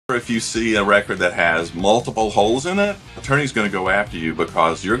If you see a record that has multiple holes in it, attorney's going to go after you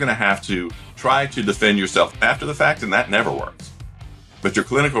because you're going to have to try to defend yourself after the fact, and that never works. But your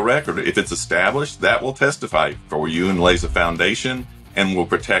clinical record, if it's established, that will testify for you and lays a foundation and will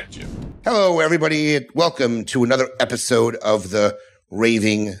protect you. Hello, everybody. Welcome to another episode of the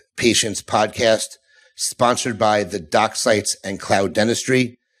Raving Patients podcast, sponsored by the Doc Sites and Cloud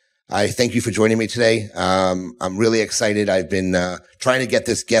Dentistry. I thank you for joining me today. I'm really excited. I've been trying to get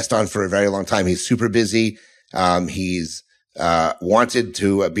this guest on for a very long time. He's super busy. He's wanted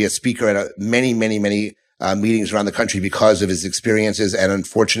to be a speaker at many meetings around the country because of his experiences and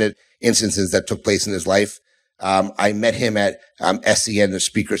unfortunate instances that took place in his life. I met him at SCN, the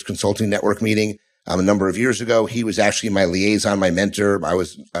Speakers Consulting Network meeting, a number of years ago. He was actually my liaison, my mentor. I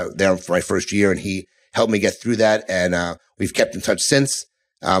was there for my first year, and he helped me get through that, and we've kept in touch since.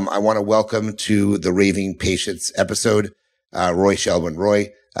 I want to welcome to the Raving Patients episode, Roy Shelburne. Roy,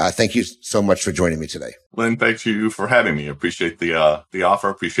 thank you so much for joining me today. Lynn, thank you for having me. Appreciate the offer.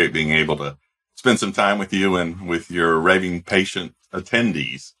 Appreciate being able to spend some time with you and with your Raving Patient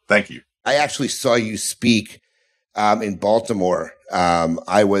attendees. Thank you. I actually saw you speak in Baltimore.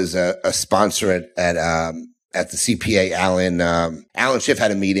 I was a sponsor at the CPA. Alan Schiff had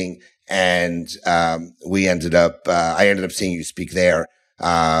a meeting, and I ended up seeing you speak there.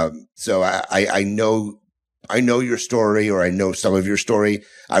 So I know your story, or I know some of your story.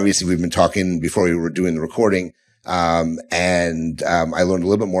 Obviously, we've been talking before we were doing the recording. And I learned a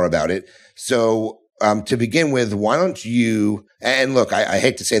little bit more about it. So, to begin with, why don't you, and look, I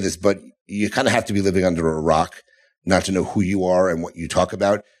hate to say this, but you kind of have to be living under a rock not to know who you are and what you talk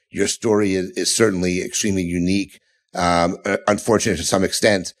about. Your story is certainly extremely unique, unfortunate to some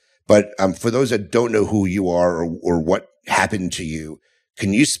extent. But, for those that don't know who you are or what happened to you,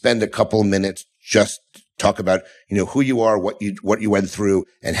 can you spend a couple of minutes just talk about, who you are, what you went through,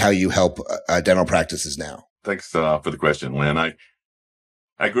 and how you help dental practices now? Thanks for the question, Lynn.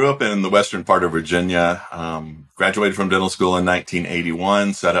 I grew up in the western part of Virginia, graduated from dental school in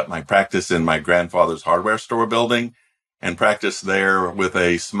 1981, set up my practice in my grandfather's hardware store building, and practiced there with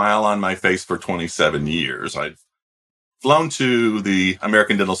a smile on my face for 27 years. I'd flown to the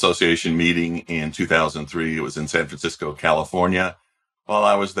American Dental Association meeting in 2003. It was in San Francisco, California. While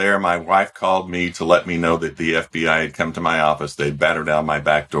I was there, my wife called me to let me know that the FBI had come to my office. They'd battered down my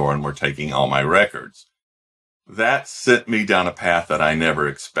back door and were taking all my records. That sent me down a path that I never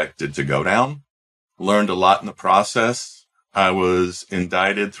expected to go down. Learned a lot in the process. I was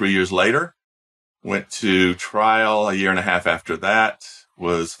indicted 3 years later. Went to trial a year and a half after that.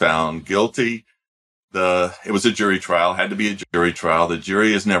 Was found guilty. It was a jury trial. Had to be a jury trial. The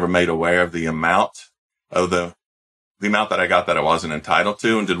jury is never made aware of the amount of the amount that I got that I wasn't entitled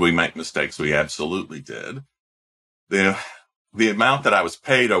to. And did we make mistakes? We absolutely did. The amount that I was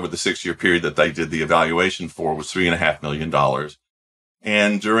paid over the 6-year period that they did the evaluation for was $3.5 million.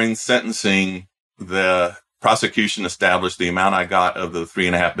 And during sentencing, the prosecution established the amount I got of the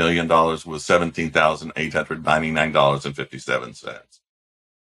 $3.5 million was $17,899.57.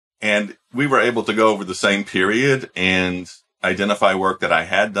 And we were able to go over the same period and identify work that I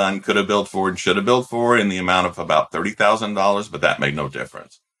had done, could have billed for, and should have billed for in the amount of about $30,000, but that made no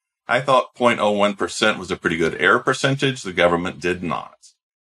difference. I thought 0.01% was a pretty good error percentage. The government did not.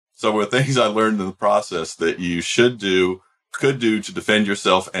 So were things I learned in the process that you could do to defend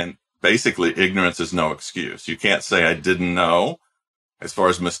yourself, and basically ignorance is no excuse. You can't say I didn't know. As far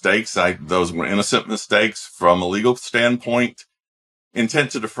as mistakes, those were innocent mistakes. From a legal standpoint, intent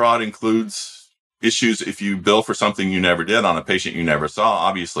to defraud includes issues if you bill for something you never did on a patient you never saw.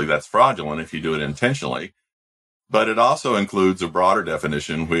 Obviously, that's fraudulent if you do it intentionally. But it also includes a broader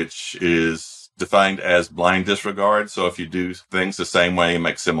definition, which is defined as blind disregard. So if you do things the same way and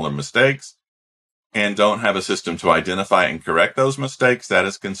make similar mistakes and don't have a system to identify and correct those mistakes, that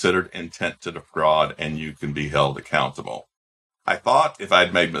is considered intent to defraud, and you can be held accountable. I thought if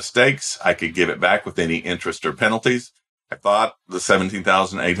I'd made mistakes, I could give it back with any interest or penalties. I thought the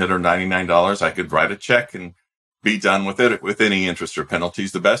 $17,899, I could write a check and be done with it with any interest or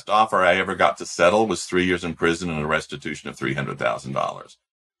penalties. The best offer I ever got to settle was 3 years in prison and a restitution of $300,000.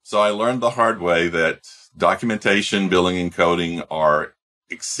 So I learned the hard way that documentation, billing, and coding are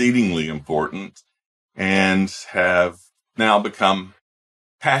exceedingly important, and have now become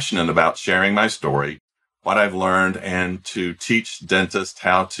passionate about sharing my story, what I've learned, and to teach dentists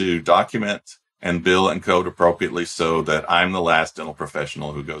how to document and bill and code appropriately so that I'm the last dental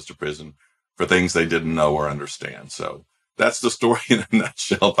professional who goes to prison for things they didn't know or understand. So that's the story in a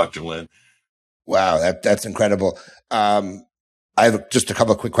nutshell, Dr. Lynn. Wow, that's incredible. I have just a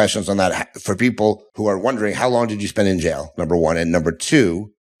couple of quick questions on that. For people who are wondering, how long did you spend in jail, number one? And number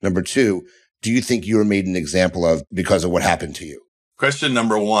two, Number two, do you think you were made an example of because of what happened to you? Question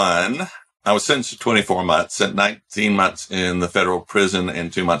number one, I was sentenced to 24 months, spent 19 months in the federal prison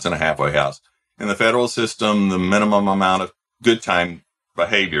and 2 months in a halfway house. In the federal system, the minimum amount of good time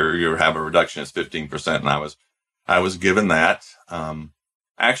behavior, you have a reduction is 15%. And I was given that.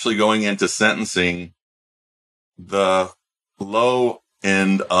 Actually going into sentencing, the low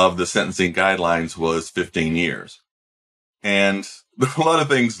end of the sentencing guidelines was 15 years. And there were a lot of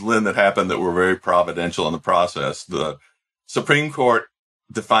things, Lynn, that happened that were very providential in the process. The Supreme Court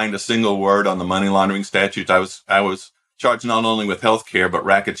defined a single word on the money laundering statute. I was charged not only with healthcare, but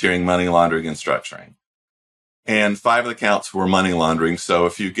racketeering, money laundering, and structuring. And 5 of the counts were money laundering. So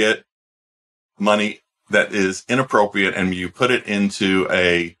if you get money that is inappropriate and you put it into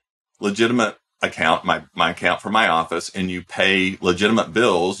a legitimate account, my account for my office, and you pay legitimate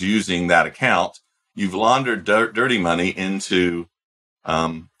bills using that account, you've laundered dirty money into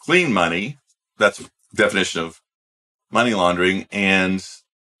clean money. That's the definition of money laundering. And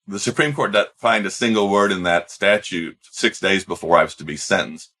the Supreme Court defined a single word in that statute 6 days before I was to be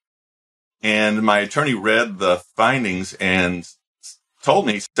sentenced. And my attorney read the findings and told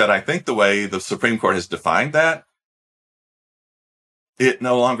me, he said, I think the way the Supreme Court has defined that, it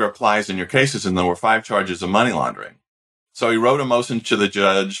no longer applies in your cases. And there were 5 charges of money laundering. So he wrote a motion to the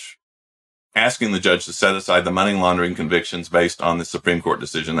judge asking the judge to set aside the money laundering convictions based on the Supreme Court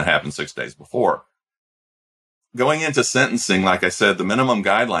decision that happened 6 days before. Going into sentencing, like I said, the minimum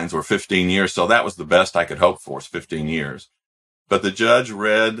guidelines were 15 years. So that was the best I could hope for, is 15 years. But the judge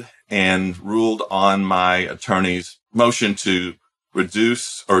read and ruled on my attorney's motion to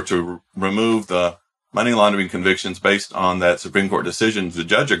reduce or to remove the money laundering convictions based on that Supreme Court decision. The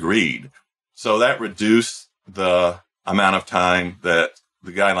judge agreed. So that reduced the amount of time that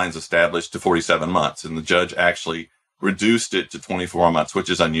the guidelines established to 47 months. And the judge actually reduced it to 24 months, which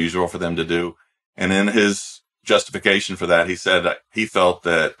is unusual for them to do. And in his justification for that, he said that he felt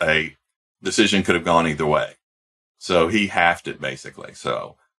that a decision could have gone either way. So he halved it basically.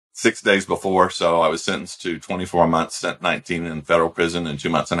 So 6 days before, so I was sentenced to 24 months, spent 19 in federal prison and 2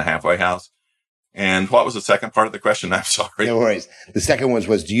 months in a halfway house. And what was the second part of the question? I'm sorry. No worries. The second one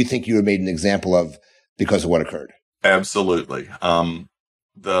was, do you think you were made an example of because of what occurred? Absolutely.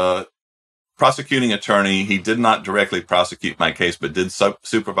 The prosecuting attorney, he did not directly prosecute my case, but did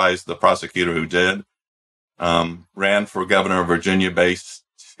supervise the prosecutor who did. Ran for governor of Virginia, based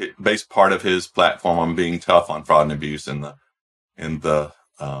part of his platform on being tough on fraud and abuse in the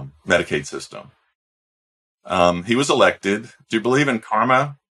Medicaid system. He was elected. Do you believe in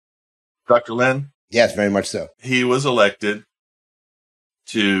karma, Dr. Lynn? Yes, very much so. He was elected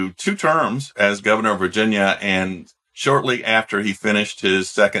to 2 terms as governor of Virginia, and shortly after he finished his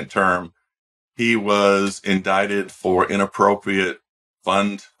second term, he was indicted for inappropriate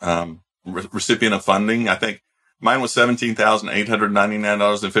recipient of funding. I think mine was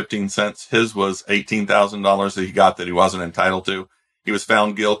 $17,899.15. His was $18,000 that he got that he wasn't entitled to. He was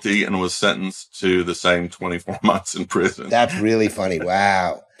found guilty and was sentenced to the same 24 months in prison. That's really funny.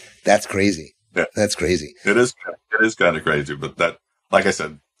 Wow. That's crazy. Yeah. That's crazy. It is kind of crazy, but that, like I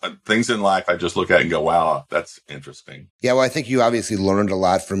said, things in life I just look at and go, wow, that's interesting. Yeah. Well, I think you obviously learned a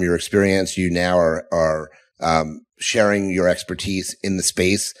lot from your experience. You now are sharing your expertise in the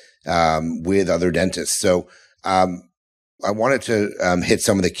space, with other dentists. So, I wanted to, hit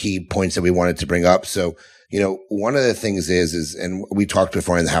some of the key points that we wanted to bring up. So, one of the things is, and we talked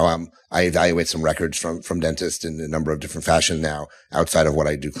before in how I evaluate some records from dentists in a number of different fashions now outside of what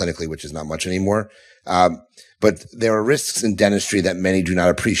I do clinically, which is not much anymore. But there are risks in dentistry that many do not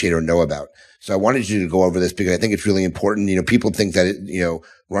appreciate or know about. So I wanted you to go over this because I think it's really important. People think that,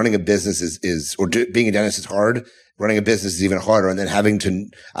 running a business being a dentist is hard. Running a business is even harder. And then having to,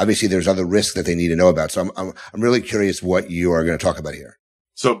 obviously there's other risks that they need to know about. So I'm really curious what you are going to talk about here.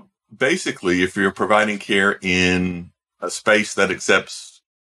 So basically, if you're providing care in a space that accepts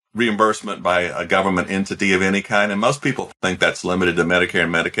reimbursement by a government entity of any kind, and most people think that's limited to Medicare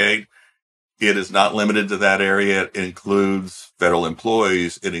and Medicaid, it is not limited to that area. It includes federal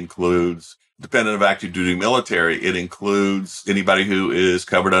employees. It includes dependent of active duty military. It includes anybody who is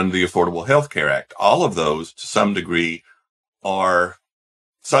covered under the Affordable Health Care Act. All of those, to some degree, are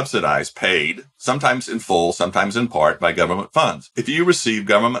subsidized, paid, sometimes in full, sometimes in part, by government funds. If you receive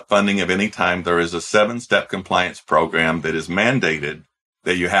government funding of any time, there is a 7-step compliance program that is mandated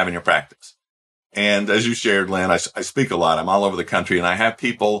that you have in your practice. And as you shared, Lynn, I speak a lot. I'm all over the country, and I have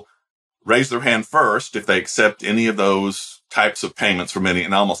people raise their hand first if they accept any of those types of payments from any,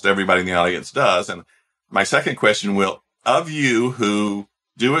 and almost everybody in the audience does. And my second question will, of you who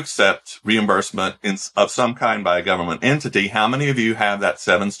do accept reimbursement of some kind by a government entity, how many of you have that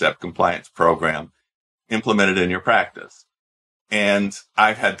 7-step compliance program implemented in your practice? And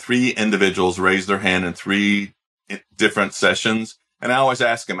I've had 3 individuals raise their hand in 3 different sessions. And I always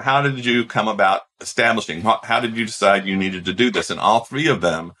ask them, how did you come about establishing? How did you decide you needed to do this? And all 3 of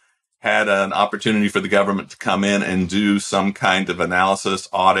them had an opportunity for the government to come in and do some kind of analysis,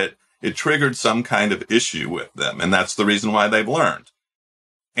 audit. It triggered some kind of issue with them. And that's the reason why they've learned.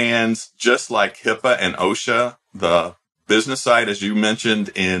 And just like HIPAA and OSHA, the business side, as you mentioned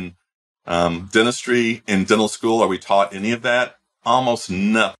in dentistry, in dental school, are we taught any of that? Almost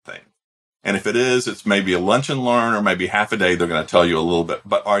nothing. And if it is, it's maybe a lunch and learn or maybe half a day. They're going to tell you a little bit.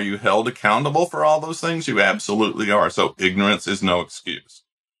 But are you held accountable for all those things? You absolutely are. So ignorance is no excuse.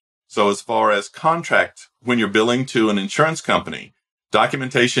 So as far as contract, when you're billing to an insurance company,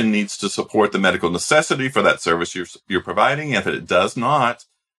 documentation needs to support the medical necessity for that service you're providing. If it does not,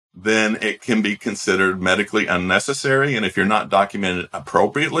 then it can be considered medically unnecessary. And if you're not documented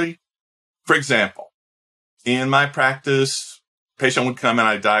appropriately, for example, in my practice, patient would come and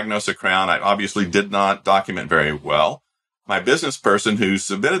I diagnose a crown. I obviously did not document very well. My business person who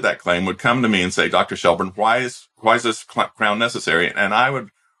submitted that claim would come to me and say, Dr. Shelburne, why is this crown necessary? And I would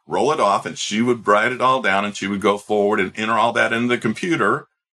roll it off and she would write it all down and she would go forward and enter all that into the computer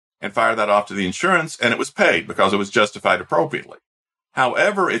and fire that off to the insurance. And it was paid because it was justified appropriately.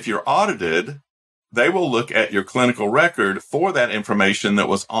 However, if you're audited, they will look at your clinical record for that information that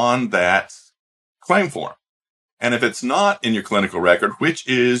was on that claim form. And if it's not in your clinical record, which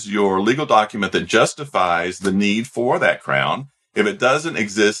is your legal document that justifies the need for that crown, if it doesn't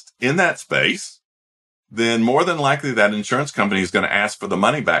exist in that space, then more than likely that insurance company is going to ask for the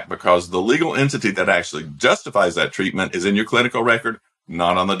money back because the legal entity that actually justifies that treatment is in your clinical record,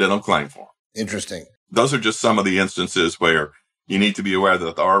 not on the dental claim form. Interesting. Those are just some of the instances where you need to be aware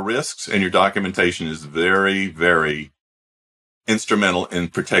that there are risks and your documentation is very, very instrumental in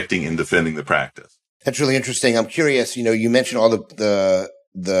protecting and defending the practice. That's really interesting. I'm curious, you mentioned all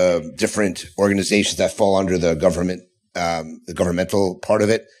the different organizations that fall under the government, the governmental part of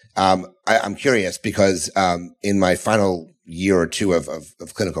it. I'm curious because, in my final year or 2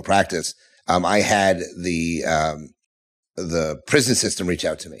 of clinical practice, I had the prison system reach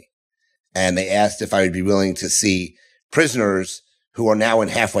out to me and they asked if I would be willing to see prisoners who are now in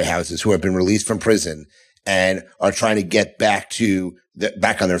halfway houses, who have been released from prison and are trying to get back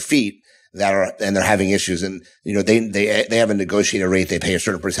on their feet and they're having issues. And, they have a negotiated rate. They pay a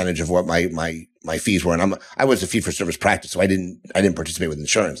certain percentage of what my fees were. And I was a fee for service practice. So I didn't participate with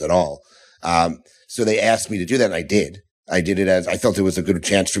insurance at all. So they asked me to do that and I did. I did it as I felt it was a good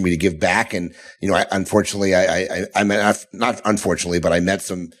chance for me to give back. And, unfortunately, I met, not unfortunately, but I met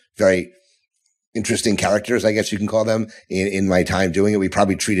some very interesting characters, I guess you can call them, in my time doing it. We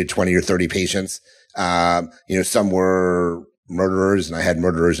probably treated 20 or 30 patients. Some were murderers and I had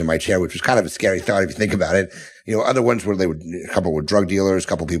murderers in my chair, which was kind of a scary thought if you think about it. Other ones where a couple were drug dealers, a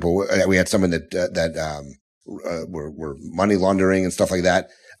couple people, we had someone that were money laundering and stuff like that.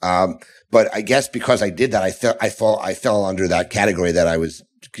 But I guess because I did that, I fell under that category that I was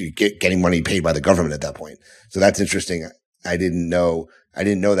getting money paid by the government at that point. So that's interesting. I didn't know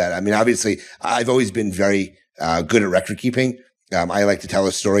that. I mean, obviously I've always been very, good at record keeping. I like to tell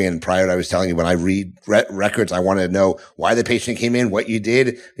a story, and prior I was telling you when I read records, I want to know why the patient came in, what you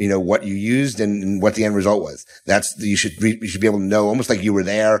did, what you used, and what the end result was. You should be able to know almost like you were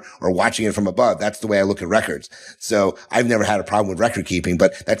there or watching it from above. That's the way I look at records. So I've never had a problem with record keeping,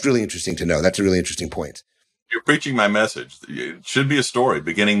 but that's really interesting to know. That's a really interesting point. You're preaching my message. It should be a story,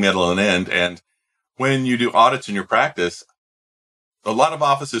 beginning, middle, and end. And when you do audits in your practice, a lot of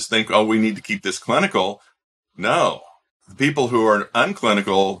offices think, we need to keep this clinical. No. The people who are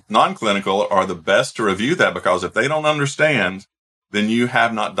non-clinical are the best to review that, because if they don't understand, then you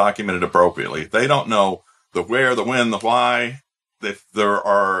have not documented appropriately. If they don't know the where, the when, the why, if there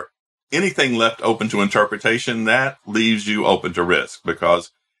are anything left open to interpretation, that leaves you open to risk.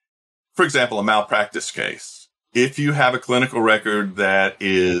 Because, for example, a malpractice case, if you have a clinical record that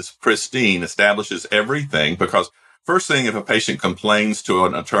is pristine, establishes everything, because first thing, if a patient complains to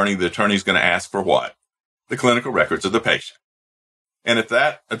an attorney, the attorney is going to ask for what? The clinical records of the patient. And if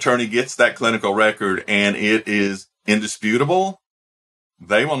that attorney gets that clinical record and it is indisputable,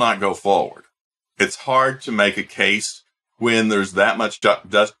 they will not go forward. It's hard to make a case when there's that much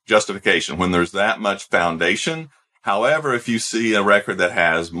justification, when there's that much foundation. However, if you see a record that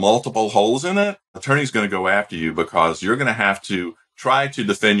has multiple holes in it, the attorney's going to go after you because you're going to have to try to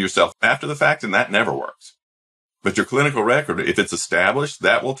defend yourself after the fact, and that never works. But your clinical record, if it's established,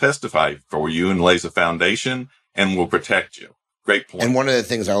 that will testify for you and lays a foundation and will protect you. Great point. And one of the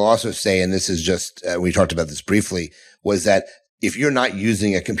things I'll also say, and this is just, we talked about this briefly, was that if you're not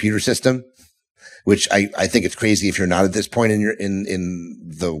using a computer system, which I think it's crazy if you're not at this point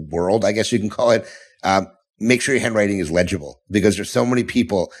in the world, I guess you can call it, make sure your handwriting is legible, because there's so many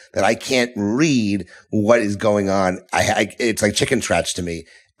people that I can't read what is going on. It's like chicken scratch to me.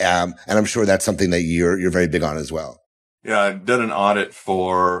 And I'm sure that's something that you're very big on as well. Yeah, I did an audit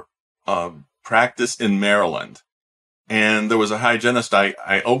for practice in Maryland, and there was a hygienist.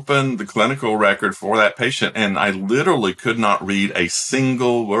 I opened the clinical record for that patient, and I literally could not read a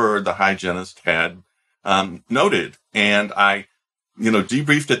single word the hygienist had noted. And I,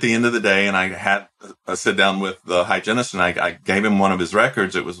 debriefed at the end of the day, and I had a sit down with the hygienist, and I gave him one of his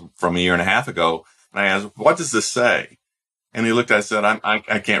records. It was from a year and a half ago. And I asked, "What does this say?" And he looked at it and said,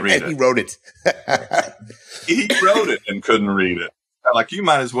 I can't read it. He wrote it. He wrote it and couldn't read it. Like, you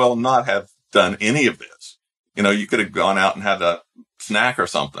might as well not have done any of this. You could have gone out and had a snack or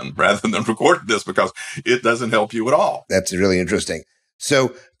something rather than recorded this, because it doesn't help you at all. That's really interesting.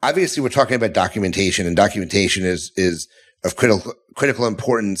 So obviously we're talking about documentation, and documentation is of critical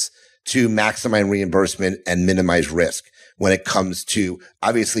importance to maximize reimbursement and minimize risk when it comes to,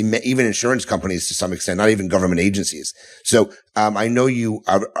 obviously, even insurance companies to some extent, not even government agencies. So I know you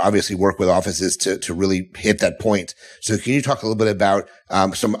obviously work with offices to really hit that point. So can you talk a little bit about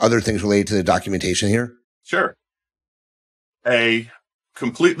some other things related to the documentation here? Sure. A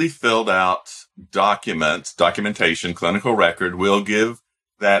completely filled out documentation, clinical record will give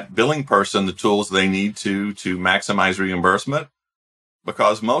that billing person the tools they need to maximize reimbursement,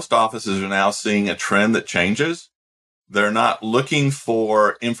 because most offices are now seeing a trend that changes. They're not looking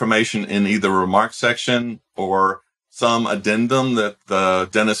for information in either remarks section or some addendum that the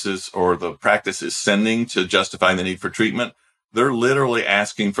dentist or the practice is sending to justify the need for treatment. They're literally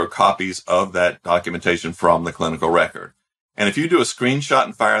asking for copies of that documentation from the clinical record. And if you do a screenshot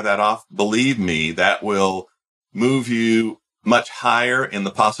and fire that off, believe me, that will move you much higher in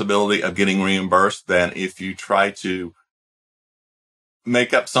the possibility of getting reimbursed than if you try to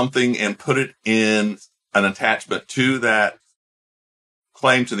make up something and put it in an attachment to that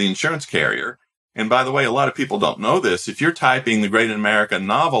claim to the insurance carrier. And by the way, a lot of people don't know this. If you're typing the Great American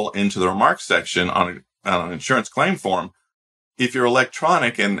Novel into the remarks section on an insurance claim form, if you're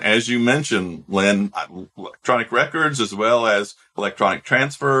electronic, and as you mentioned, Lynn, electronic records as well as electronic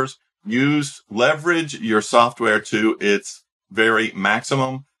transfers, leverage your software to its very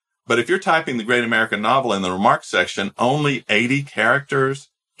maximum. But if you're typing the Great American Novel in the remarks section, only 80 characters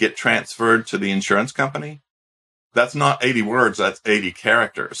get transferred to the insurance company. That's not 80 words, that's 80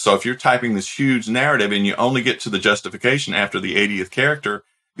 characters. So if you're typing this huge narrative and you only get to the justification after the 80th character,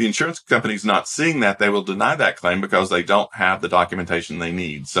 the insurance company's not seeing that. They will deny that claim because they don't have the documentation they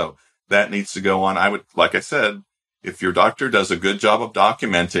need. So that needs to go on. Like I said, if your doctor does a good job of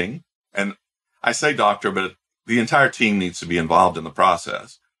documenting, and I say doctor, but the entire team needs to be involved in the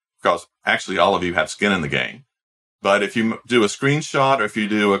process, because actually all of you have skin in the game. But if you do a screenshot or if you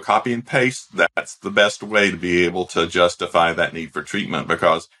do a copy and paste, that's the best way to be able to justify that need for treatment,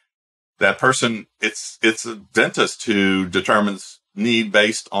 because that person, it's a dentist who determines need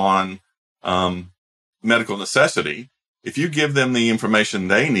based on medical necessity. If you give them the information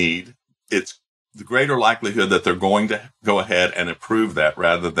they need, it's the greater likelihood that they're going to go ahead and approve that,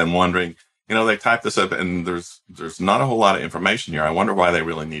 rather than wondering, they typed this up and there's not a whole lot of information here. I wonder why they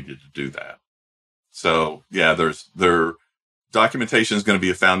really needed to do that. So yeah, their documentation is going to be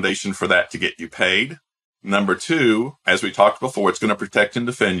a foundation for that to get you paid. Number two, as we talked before, it's going to protect and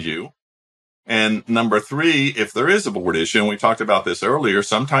defend you. And number three, if there is a board issue, and we talked about this earlier,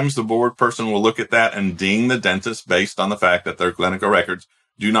 sometimes the board person will look at that and ding the dentist based on the fact that their clinical records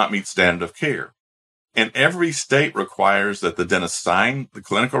do not meet standard of care. And every state requires that the dentist sign the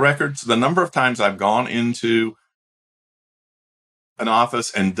clinical records. The number of times I've gone into an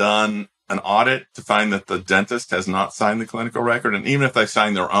office and done an audit to find that the dentist has not signed the clinical record, and even if they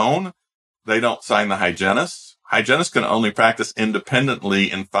sign their own, they don't sign the hygienist. Hygienists can only practice independently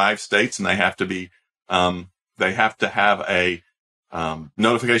in 5 states, and they have to have a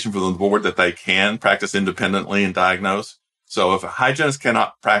notification from the board that they can practice independently and diagnose. So if a hygienist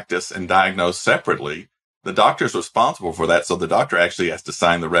cannot practice and diagnose separately, the doctor is responsible for that. So the doctor actually has to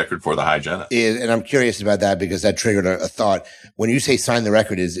sign the record for the hygienist. And I'm curious about that, because that triggered a thought. When you say sign the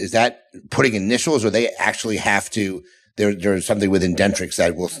record, is that putting initials, or they actually have to? There's something within Dentrix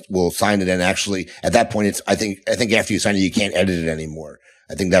that will sign it, and actually at that point, I think after you sign it, you can't edit it anymore.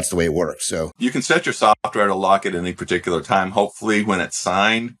 I think that's the way it works. So you can set your software to lock at any particular time. Hopefully when it's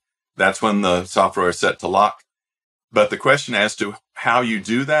signed, that's when the software is set to lock. But the question as to how you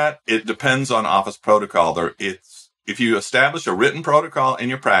do that, it depends on office protocol. if you establish a written protocol in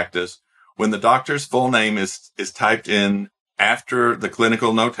your practice, when the doctor's full name is typed in after the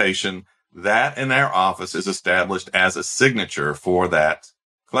clinical notation, that in our office is established as a signature for that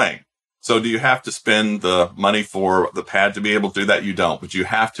claim. So do you have to spend the money for the pad to be able to do that? You don't, but you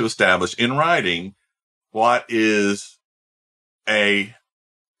have to establish in writing what is a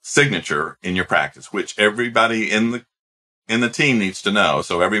signature in your practice, which everybody in the team needs to know.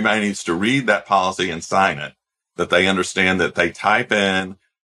 So everybody needs to read that policy and sign it, that they understand that they type in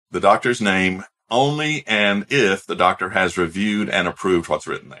the doctor's name only and if the doctor has reviewed and approved what's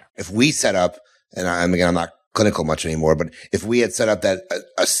written there. If we set up, and I'm not clinical much anymore, but if we had set up that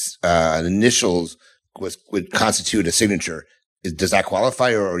initials would constitute a signature, does that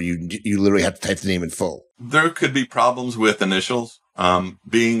qualify, or you literally have to type the name in full? There could be problems with initials,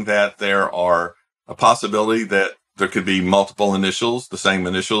 being that there are a possibility that there could be multiple initials, the same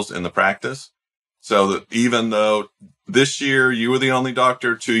initials in the practice. So that even though this year you were the only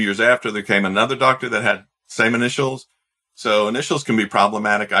doctor, 2 years after there came another doctor that had same initials. So initials can be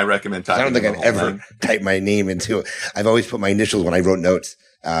problematic. I recommend typing. I don't think I've ever typed my name into it. I've always put my initials when I wrote notes.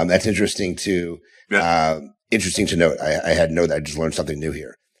 That's interesting to note. I hadn't known that. I just learned something new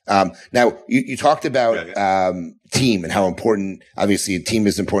here. Now you talked about team and how important, obviously, a team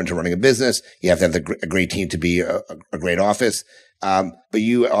is important to running a business. You have to have a great team to be a great office. But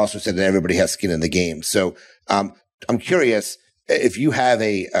you also said that everybody has skin in the game. So I'm curious if you have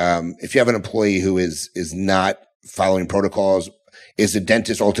an employee who is not following protocols, is the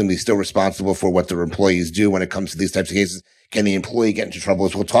dentist ultimately still responsible for what their employees do when it comes to these types of cases? Can the employee get into trouble?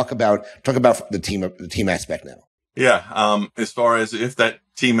 So we'll talk about the team aspect now. Yeah. As far as if that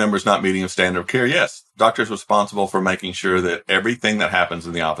team member is not meeting a standard of care, yes, doctor is responsible for making sure that everything that happens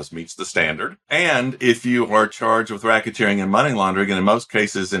in the office meets the standard. And if you are charged with racketeering and money laundering, and in most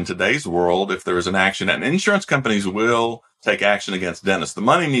cases in today's world, if there is an action, and insurance companies will take action against dentists, the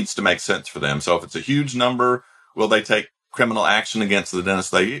money needs to make sense for them. So if it's a huge number, will they take criminal action against the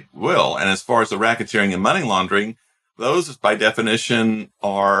dentist? They will. And as far as the racketeering and money laundering, those by definition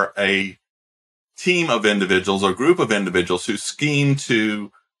are a team of individuals or group of individuals who scheme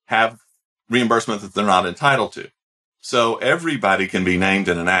to have reimbursement that they're not entitled to. So everybody can be named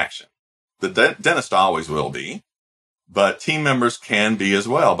in an action. The dentist always will be, but team members can be as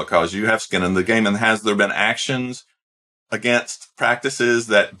well because you have skin in the game. And has there been actions against practices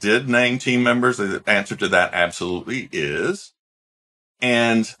that did name team members? The answer to that absolutely is.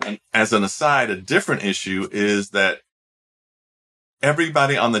 And as an aside, a different issue is that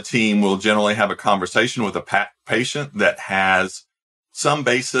everybody on the team will generally have a conversation with a patient that has some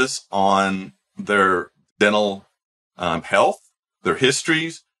basis on their dental health, their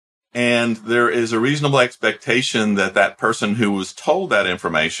histories, and there is a reasonable expectation that that person who was told that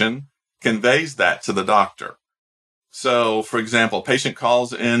information conveys that to the doctor. So, for example, a patient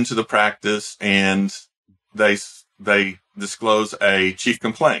calls into the practice and they disclose a chief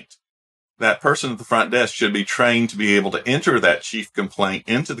complaint. That person at the front desk should be trained to be able to enter that chief complaint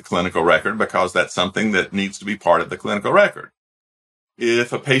into the clinical record because that's something that needs to be part of the clinical record.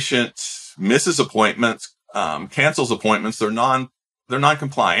 If a patient misses appointments, cancels appointments, they're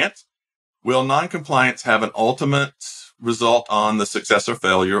non-compliant. Will non-compliance have an ultimate result on the success or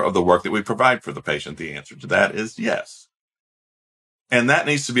failure of the work that we provide for the patient? The answer to that is yes. And that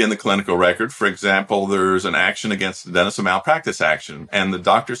needs to be in the clinical record. For example, there's an action against the dentist, a malpractice action. And the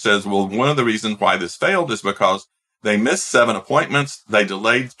doctor says, well, one of the reasons why this failed is because they missed 7 appointments. They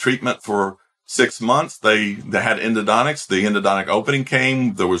delayed treatment for 6 months. They had endodontics. The endodontic opening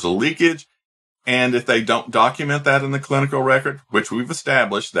came. There was a leakage. And if they don't document that in the clinical record, which we've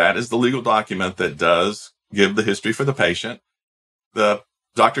established, that is the legal document that does give the history for the patient. The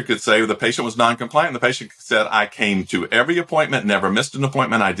doctor could say the patient was non-compliant. The patient said, I came to every appointment, never missed an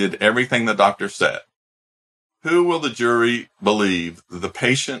appointment. I did everything the doctor said. Who will the jury believe, the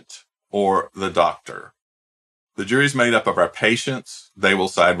patient or the doctor? The jury is made up of our patients. They will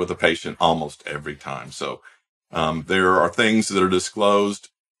side with the patient almost every time. So there are things that are disclosed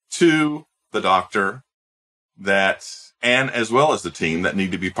to the doctor and as well as the team that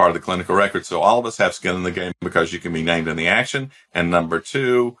need to be part of the clinical record. So all of us have skin in the game because you can be named in the action. And number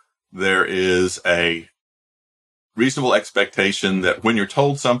 2, there is a reasonable expectation that when you're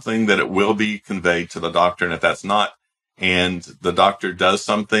told something that it will be conveyed to the doctor. And if that's not, and the doctor does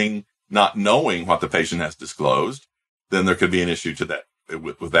something not knowing what the patient has disclosed, then there could be an issue to that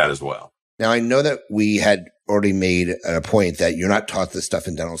with that as well. Now, I know that we had already made a point that you're not taught this stuff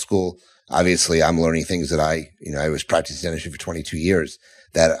in dental school. Obviously, I'm learning things that I was practicing dentistry for 22 years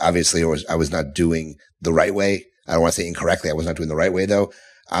that obviously I was not doing the right way. I don't want to say incorrectly. I was not doing the right way though.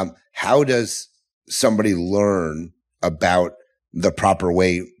 How does somebody learn about the proper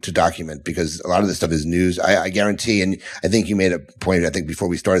way to document? Because a lot of this stuff is news. I guarantee, and I think you made a point, I think before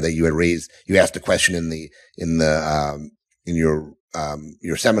we started, that you asked a question in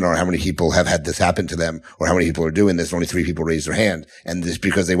your seminar, how many people have had this happen to them, or how many people are doing this? Only 3 people raised their hand. And this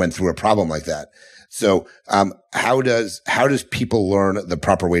because they went through a problem like that. So, how does people learn the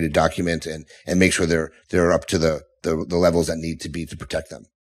proper way to document and make sure they're up to the levels that need to be to protect them?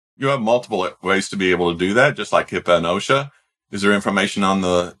 You have multiple ways to be able to do that, just like HIPAA and OSHA. Is there information on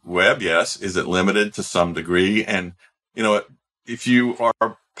the web? Yes. Is it limited to some degree? And, if you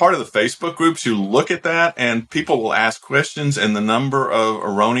are part of the Facebook groups, you look at that and people will ask questions, and the number of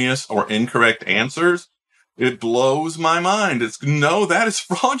erroneous or incorrect answers, it blows my mind. No, that is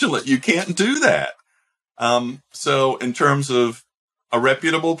fraudulent. You can't do that. So in terms of a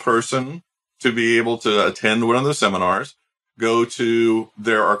reputable person to be able to attend one of the seminars,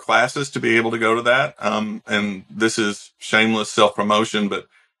 there are classes to be able to go to that. And this is shameless self-promotion, but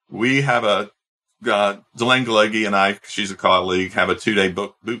we have Delane Galegi and I, she's a colleague, have a 2-day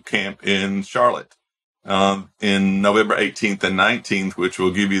boot camp in Charlotte, in November 18th and 19th, which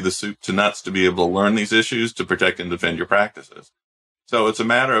will give you the soup to nuts to be able to learn these issues to protect and defend your practices. So it's a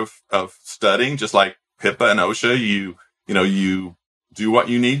matter of studying, just like HIPAA and OSHA. You do what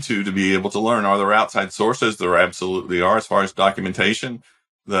you need to be able to learn. Are there outside sources? There absolutely are. As far as documentation,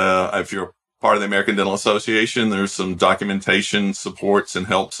 if you're part of the American Dental Association, there's some documentation supports and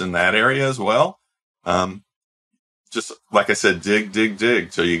helps in that area as well. Just like I said, dig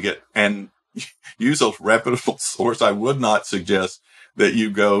till you get, and use a reputable source. I would not suggest that you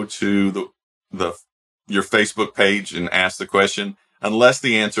go to your Facebook page and ask the question unless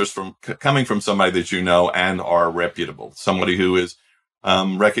the answer is coming from somebody that you know and are reputable, somebody who is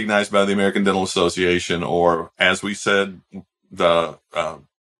recognized by the American Dental Association, or, as we said, the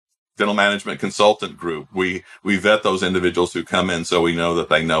dental management consultant group. We vet those individuals who come in so we know that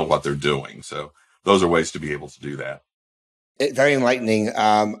they know what they're doing. So those are ways to be able to do that. Very enlightening.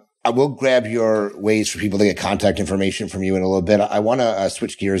 I will grab your ways for people to get contact information from you in a little bit. I want to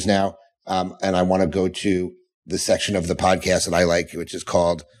switch gears now, and I want to go to the section of the podcast that I like, which is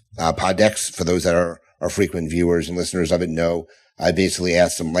called Pod Decks. For those that are frequent viewers and listeners of it know, I basically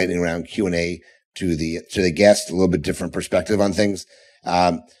ask some lightning round Q&A to the guest, a little bit different perspective on things.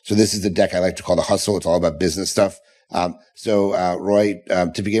 So this is the deck I like to call the hustle. It's all about business stuff. So Roy,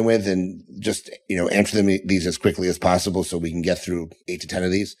 to begin with, and just, answer these as quickly as possible so we can get through 8 to 10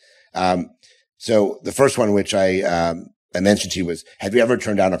 of these. So the first one, which I mentioned to you, was, have you ever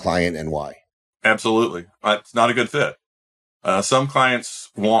turned down a client, and why? Absolutely. It's not a good fit. Some clients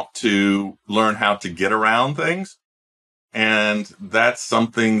want to learn how to get around things. And that's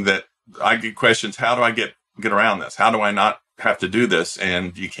something that I get questions. How do I get around this? How do I not have to do this?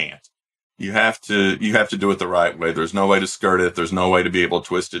 And you can't. You have to do it the right way. There's no way to skirt it. There's no way to be able to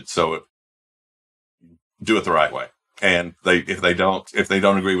twist it. So do it the right way. And if they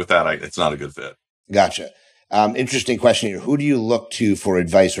don't agree with that, it's not a good fit. Gotcha. Interesting question here. Who do you look to for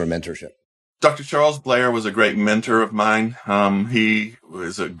advice or mentorship? Dr. Charles Blair was a great mentor of mine. He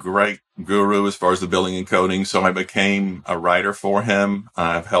was a great guru as far as the billing and coding. So I became a writer for him.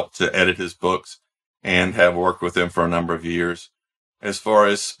 I've helped to edit his books and have worked with him for a number of years. As far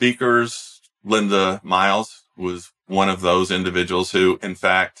as speakers, Linda Miles was one of those individuals who, in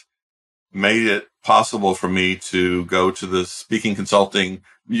fact, made it possible for me to go to the speaking consulting.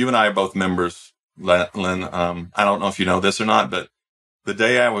 You and I are both members, Lynn. I don't know if you know this or not, but the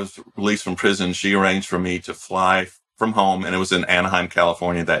day I was released from prison, she arranged for me to fly from home, and it was in Anaheim,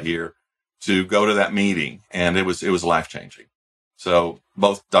 California that year, to go to that meeting, and it was life-changing. So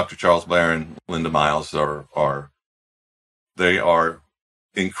both Dr. Charles Blair and Linda Miles are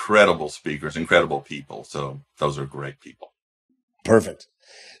incredible speakers, incredible people. So those are great people. Perfect.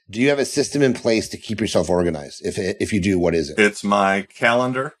 Do you have a system in place to keep yourself organized? If you do, what is it? It's my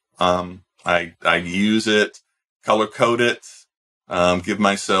calendar. I use it, color code it. Give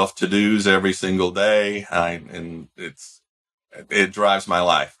myself to-dos every single day. It drives my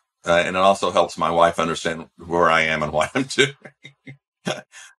life. And it also helps my wife understand where I am and what I'm doing.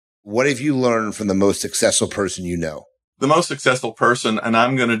 What have you learned from the most successful person you know? The most successful person, and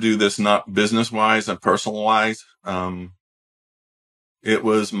I'm going to do this not business-wise and personal-wise. It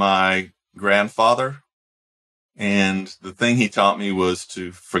was my grandfather. And the thing he taught me was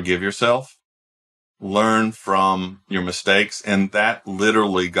to forgive yourself. Learn from your mistakes. And that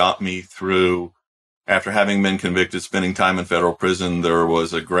literally got me through. After having been convicted, spending time in federal prison, there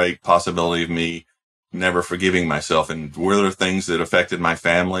was a great possibility of me never forgiving myself. And were there things that affected my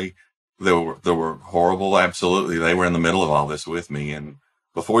family that were horrible? Absolutely. They were in the middle of all this with me. And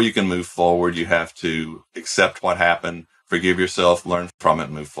before you can move forward, you have to accept what happened, forgive yourself, learn from it,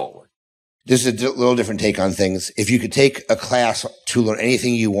 and move forward. This is a little different take on things. If you could take a class to learn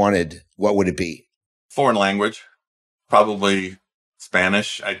anything you wanted, what would it be? Foreign language, probably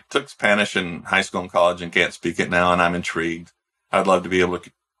Spanish. I took Spanish in high school and college and can't speak it now, and I'm intrigued. I'd love to be able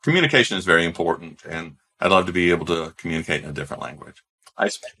to. Communication is very important, and I'd love to be able to communicate in a different language.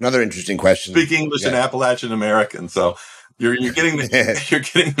 Another interesting question. Speak English in Appalachian American, so you're getting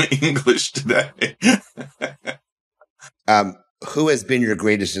the English today. Who has been your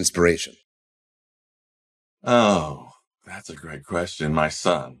greatest inspiration? Oh, that's a great question. My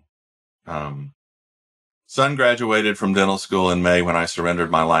son. Son graduated from dental school in May when I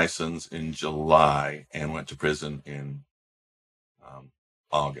surrendered my license in July and went to prison in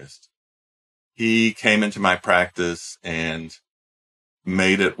August. He came into my practice and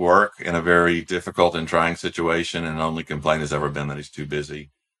made it work in a very difficult and trying situation, and only complaint has ever been that he's too busy.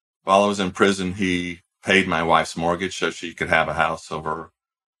 While I was in prison, he paid my wife's mortgage so she could have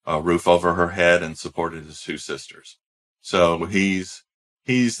a roof over her head, and supported his two sisters. So he's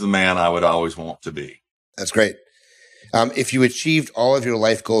the man I would always want to be. That's great. If you achieved all of your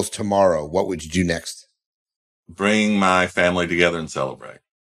life goals tomorrow, what would you do next? Bring my family together and celebrate.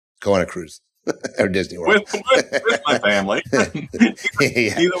 Go on a cruise or Disney World. With my family.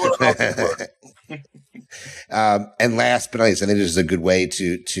 Either one. And last but not least, I think this is a good way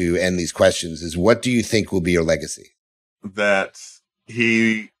to end these questions, is what do you think will be your legacy? That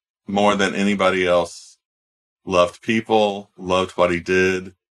he, more than anybody else, loved people, loved what he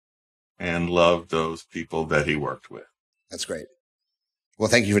did, and loved those people that he worked with. That's great. Well,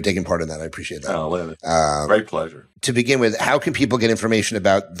 thank you for taking part in that. I appreciate that. Oh, great pleasure. To begin with, how can people get information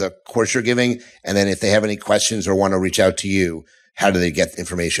about the course you're giving? And then if they have any questions or want to reach out to you, how do they get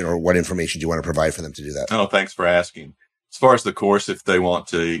information, or what information do you want to provide for them to do that? Oh, thanks for asking. As far as the course, if they want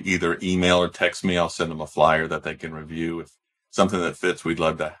to either email or text me, I'll send them a flyer that they can review. If something that fits, we'd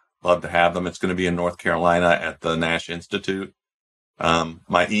love to have them. It's going to be in North Carolina at the Nash Institute.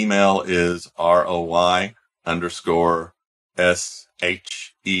 My email is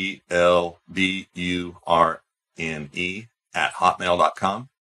ROY_SHELBURNE@hotmail.com.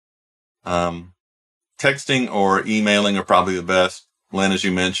 Texting or emailing are probably the best. Lynn, as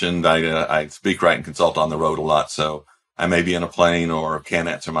you mentioned, I speak, write, and consult on the road a lot, so I may be in a plane or can't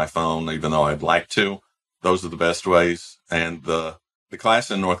answer my phone, even though I'd like to. Those are the best ways. And the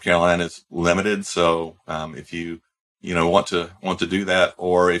class in North Carolina is limited, so if you want to do that,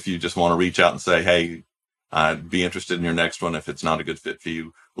 or if you just want to reach out and say, hey, I'd be interested in your next one. If it's not a good fit for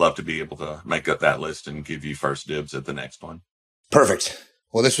you, love to be able to make up that list and give you first dibs at the next one. Perfect.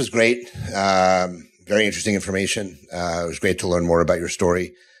 Well, this was great. Very interesting information. It was great to learn more about your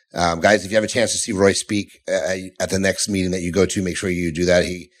story. Guys, if you have a chance to see Roy speak at the next meeting that you go to, make sure you do that.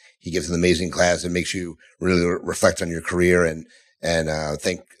 He gives an amazing class and makes you really reflect on your career and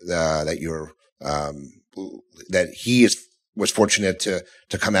think that you're that he was fortunate to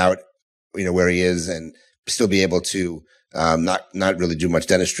come out, where he is, and still be able to not really do much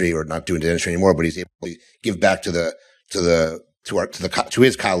dentistry, or not doing dentistry anymore, but he's able to give back to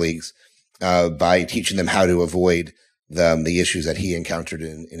his colleagues by teaching them how to avoid the issues that he encountered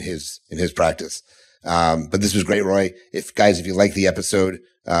in his practice. But this was great, Roy. If you like the episode,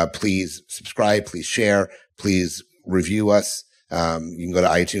 please subscribe, please share, please review us. You can go to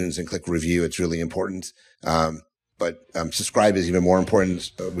iTunes and click review. It's really important. But subscribe is even more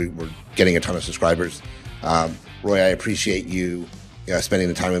important. We're getting a ton of subscribers. Roy, I appreciate you spending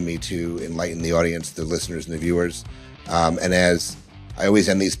the time with me to enlighten the audience, the listeners and the viewers. And as I always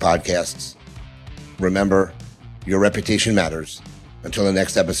end these podcasts, remember, your reputation matters. Until the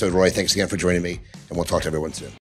next episode, Roy, thanks again for joining me, and we'll talk to everyone soon.